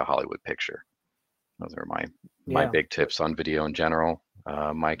look like a Hollywood picture. Those are my big tips on video in general.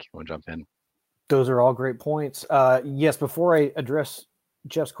 Mike, you want to jump in? Those are all great points. Yes, before I address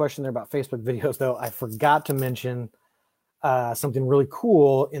Jeff's question there about Facebook videos, though, I forgot to mention something really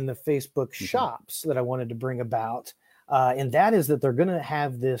cool in the Facebook shops that I wanted to bring about. And that is that they're going to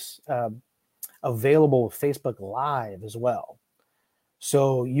have this available with Facebook Live as well.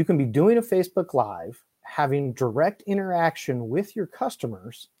 So you can be doing a Facebook Live, having direct interaction with your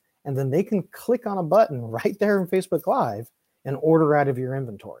customers, and then they can click on a button right there in Facebook Live and order out of your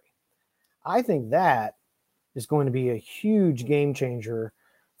inventory. I think that is going to be a huge game changer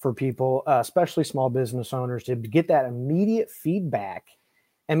for people, especially small business owners, to get that immediate feedback.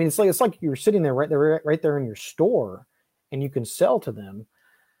 I mean, it's like you're sitting there right there in your store, and you can sell to them.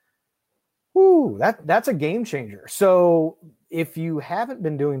 Ooh, that's a game changer. So if you haven't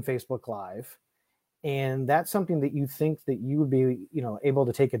been doing Facebook Live, and that's something that you think that you would be, able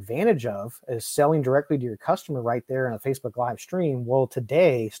to take advantage of, is selling directly to your customer right there in a Facebook Live stream. Well,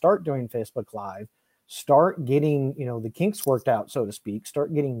 today, start doing Facebook Live, start getting, the kinks worked out, so to speak,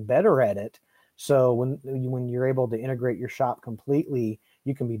 start getting better at it. So when you're able to integrate your shop completely,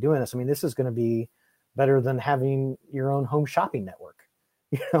 you can be doing this. I mean, this is going to be better than having your own home shopping network.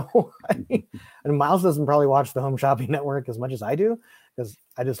 And Miles doesn't probably watch the Home Shopping Network as much as I do, because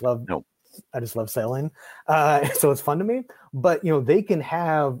I just love selling. So it's fun to me. But they can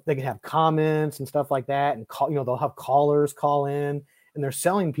have comments and stuff like that, and they'll have callers call in, and they're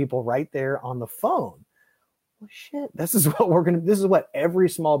selling people right there on the phone. Well, shit, this is what every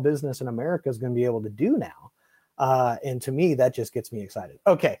small business in America is going to be able to do now. And to me, that just gets me excited.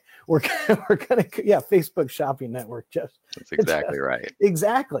 Okay, we're gonna Facebook Shopping Network. That's exactly right.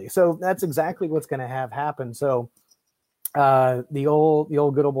 Exactly. So that's exactly what's going to happen. So the old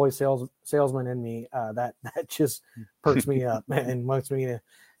good old boy salesman in me, that just perks me up and wants me to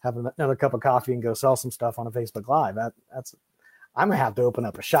have another cup of coffee and go sell some stuff on a Facebook Live. I'm gonna have to open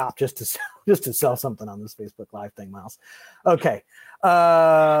up a shop just to sell something on this Facebook Live thing, Miles. Okay.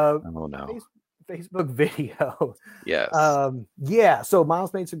 Oh no. Facebook video. Yes. So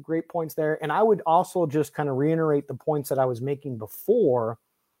Miles made some great points there. And I would also just kind of reiterate the points that I was making before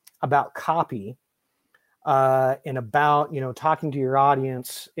about copy, and about, talking to your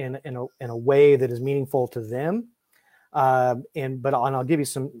audience in a way that is meaningful to them. And I'll give you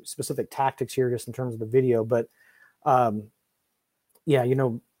some specific tactics here just in terms of the video, but don't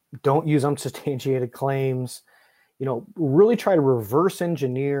use unsubstantiated claims. Really try to reverse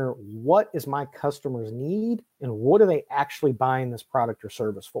engineer what is my customer's need and what are they actually buying this product or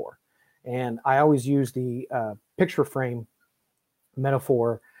service for. And I always use the picture frame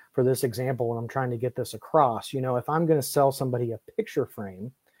metaphor for this example when I'm trying to get this across. If I'm going to sell somebody a picture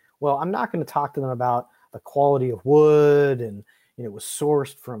frame, well, I'm not going to talk to them about the quality of wood and, it was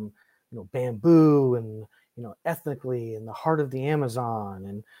sourced from, bamboo and, ethnically in the heart of the Amazon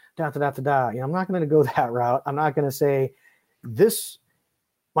and I'm not going to go that route. I'm not going to say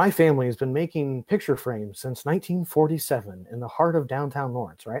my family has been making picture frames since 1947 in the heart of downtown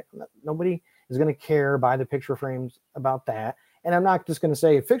Lawrence, right? Nobody is going to care, buy the picture frames about that. And I'm not just going to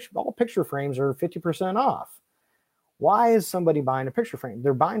say all picture frames are 50% off. Why is somebody buying a picture frame?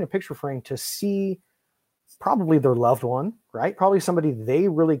 They're buying a picture frame to see probably their loved one, right? Probably somebody they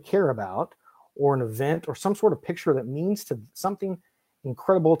really care about, or an event or some sort of picture that means to something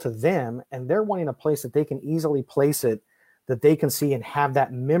incredible to them. And they're wanting a place that they can easily place it, that they can see and have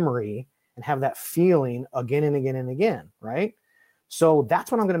that memory and have that feeling again and again and again, right? So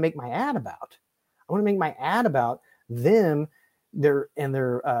that's what I'm going to make my ad about. I want to make my ad about them, their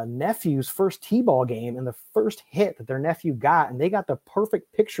nephew's first t-ball game and the first hit that their nephew got, and they got the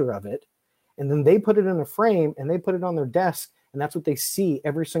perfect picture of it. And then they put it in a frame and they put it on their desk. And that's what they see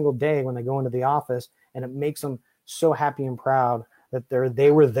every single day when they go into the office. And it makes them so happy and proud that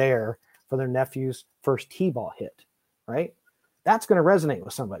they were there for their nephew's first t-ball hit, right? That's going to resonate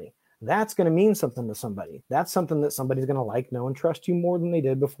with somebody. That's going to mean something to somebody. That's something that somebody's going to like, know, and trust you more than they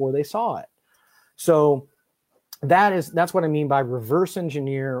did before they saw it. So that's what I mean by reverse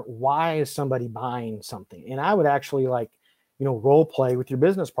engineer. Why is somebody buying something? And I would actually role play with your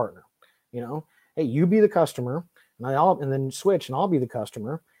business partner. Hey, you be the customer, and then switch, and I'll be the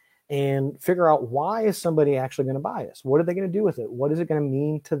customer, and figure out why is somebody actually going to buy this? What are they going to do with it? What is it going to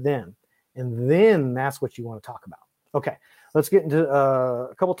mean to them? And then that's what you want to talk about. Okay, let's get into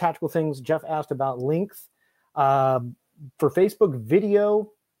a couple tactical things. Jeff asked about length. For Facebook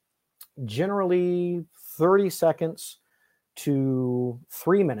video, generally 30 seconds to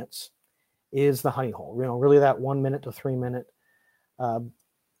 3 minutes is the honey hole. Really that 1 minute to 3 minute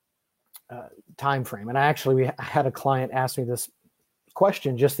time frame. And I had a client ask me this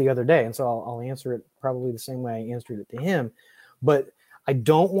question just the other day, and so I'll answer it probably the same way I answered it to him. But I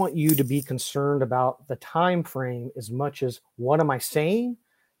don't want you to be concerned about the time frame as much as what am I saying,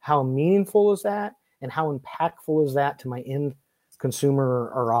 how meaningful is that, and how impactful is that to my end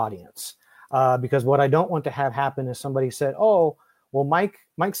consumer or audience. Because what I don't want to have happen is somebody said, oh, Well, Mike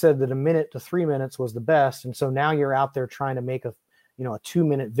said that 1 minute to 3 minutes was the best. And so now you're out there trying to make a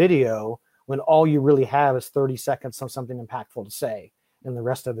 2-minute video when all you really have is 30 seconds of something impactful to say. And the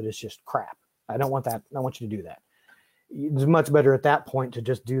rest of it is just crap. I don't want that. I don't want you to do that. It's much better at that point to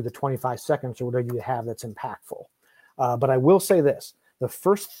just do the 25 seconds or whatever you have that's impactful. But I will say this, the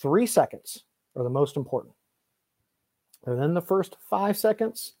first 3 seconds are the most important. And then the first 5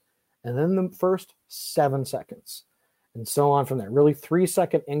 seconds, and then the first 7 seconds, and so on from there. Really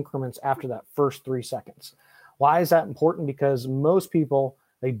 3-second increments after that first 3 seconds. Why is that important? Because most people,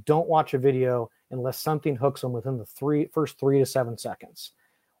 they don't watch a video unless something hooks them within the first 3 to 7 seconds.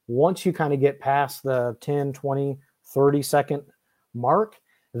 Once you kind of get past the 10, 20, 30-second mark,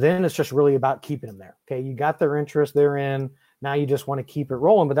 then it's just really about keeping them there. Okay, you got their interest, they're in. Now you just want to keep it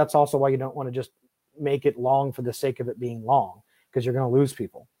rolling, but that's also why you don't want to just make it long for the sake of it being long, because you're going to lose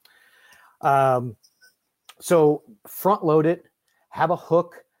people. So front load it, have a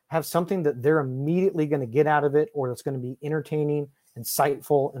hook, have something that they're immediately going to get out of it, or that's going to be entertaining,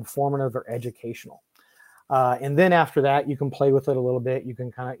 insightful, informative, or educational. And then after that, you can play with it a little bit. You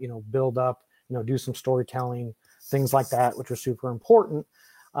can kind of, build up, do some storytelling, things like that, which are super important.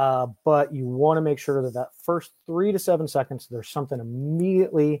 But you want to make sure that first 3 to 7 seconds, there's something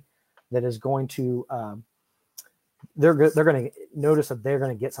immediately that is going to, they're going to notice that they're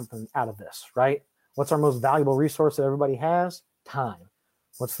going to get something out of this, right? What's our most valuable resource that everybody has? Time.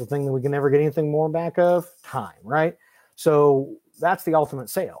 What's the thing that we can never get anything more back of? Time, right? So that's the ultimate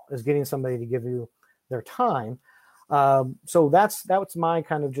sale, is getting somebody to give you their time. So that's my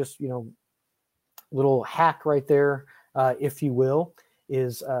kind of just, little hack right there, if you will,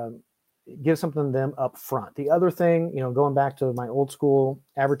 is give something to them up front. The other thing, going back to my old school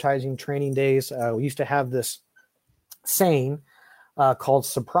advertising training days, we used to have this saying called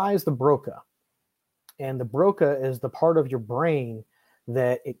surprise the broca. And the broca is the part of your brain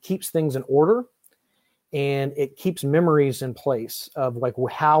that it keeps things in order and it keeps memories in place of like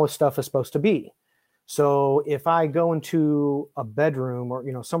how stuff is supposed to be. So if I go into a bedroom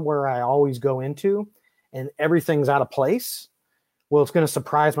or, somewhere I always go into and everything's out of place, well, it's going to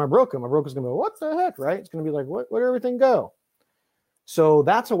surprise my broca. My broca's going to go, what the heck, right? It's going to be like, where'd everything go? So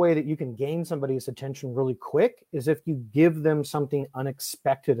that's a way that you can gain somebody's attention really quick, is if you give them something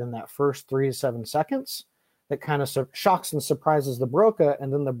unexpected in that first 3 to 7 seconds that kind of shocks and surprises the broca,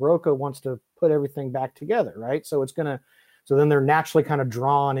 and then the broca wants to put everything back together, right? So so then they're naturally kind of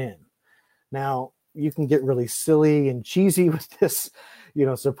drawn in. Now, you can get really silly and cheesy with this,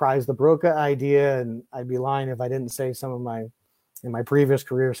 surprise the broca idea, and I'd be lying if I didn't say in my previous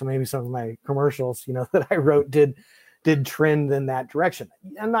career, so maybe some of my commercials, that I wrote did trend in that direction.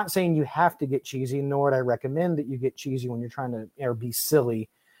 I'm not saying you have to get cheesy, nor would I recommend that you get cheesy when you're trying to, or be silly,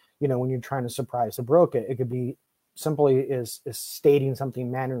 when you're trying to surprise the broca. It could be simply is stating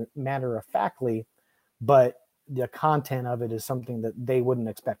something matter of factly, but the content of it is something that they wouldn't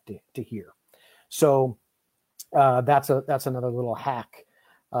expect to hear. So that's another little hack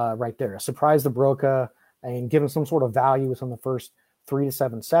right there. Surprise the broca and give them some sort of value within the first 3 to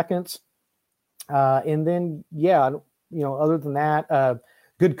 7 seconds. And then, other than that,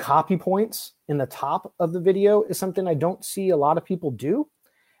 good copy points in the top of the video is something I don't see a lot of people do.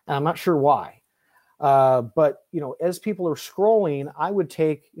 And I'm not sure why. But, as people are scrolling, I would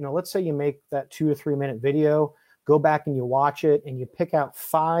take, let's say you make that 2 to 3 minute video, go back and you watch it and you pick out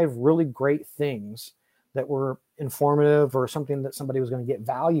 5 really great things that were informative or something that somebody was going to get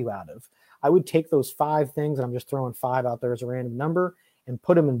value out of. I would take those 5 things, and I'm just throwing 5 out there as a random number, and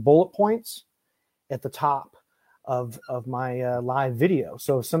put them in bullet points at the top of my live video.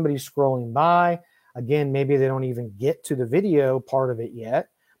 So if somebody's scrolling by, again, maybe they don't even get to the video part of it yet,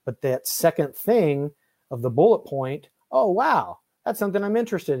 but that second thing of the bullet point, oh, wow, that's something I'm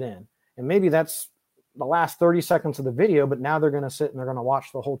interested in. And maybe that's the last 30 seconds of the video, but now they're going to sit and they're going to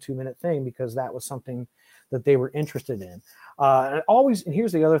watch the whole 2-minute thing because that was something that they were interested in. And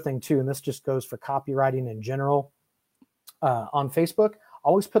here's the other thing too, and this just goes for copywriting in general, on Facebook,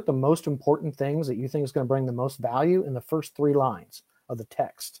 always put the most important things that you think is going to bring the most value in the first 3 lines of the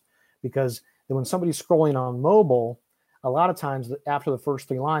text. Because when somebody's scrolling on mobile, a lot of times after the first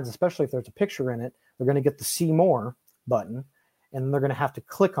 3 lines, especially if there's a picture in it, they're going to get the see more button, and they're going to have to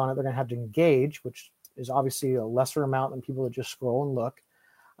click on it. They're going to have to engage, which is obviously a lesser amount than people that just scroll and look,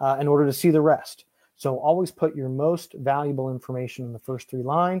 in order to see the rest. So always put your most valuable information in the first 3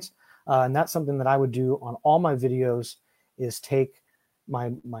 lines. And that's something that I would do on all my videos, is take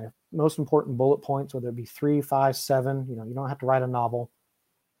my most important bullet points, whether it be 3, 5, 7, you don't have to write a novel,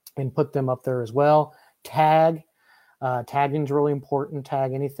 and put them up there as well. Tag Tagging is really important.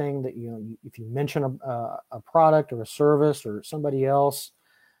 Tag anything that, if you mention a product or a service or somebody else,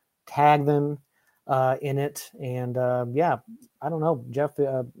 tag them in it. And yeah, I don't know, Jeff,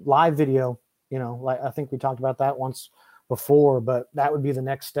 live video, like I think we talked about that once before, but that would be the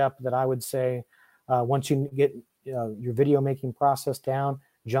next step that I would say. Once you get your video making process down,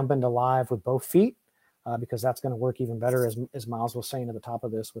 jump into live with both feet, because that's going to work even better, as Miles was saying at the top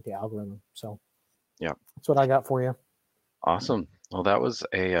of this with the algorithm. So yeah, that's what I got for you. Awesome. Well, that was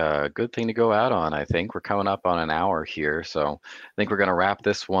a good thing to go out on. I think we're coming up on an hour here, so I think we're going to wrap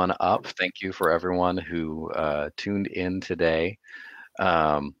this one up. Thank you for everyone who tuned in today.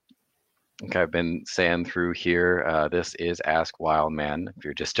 Like I've been saying through here, this is Ask Wildman. If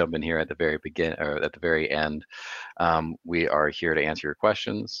you're just jumping here at the very beginning or at the very end, we are here to answer your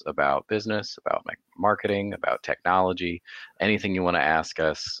questions about business, about marketing, about technology, anything you want to ask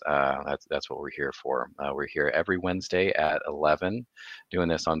us. That's what we're here for. We're here every Wednesday at 11, doing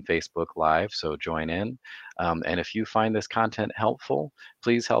this on Facebook Live. So join in. And if you find this content helpful,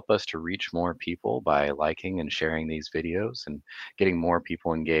 please help us to reach more people by liking and sharing these videos and getting more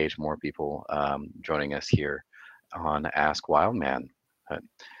people engaged, more people joining us here on Ask Wildman.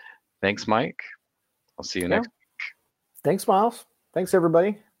 Thanks, Mike. I'll see you next week. Thanks, Miles. Thanks,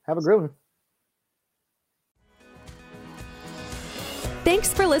 everybody. Have a good one.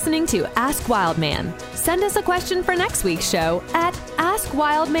 Thanks for listening to Ask Wildman. Send us a question for next week's show at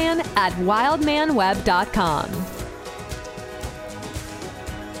askwildman@wildmanweb.com.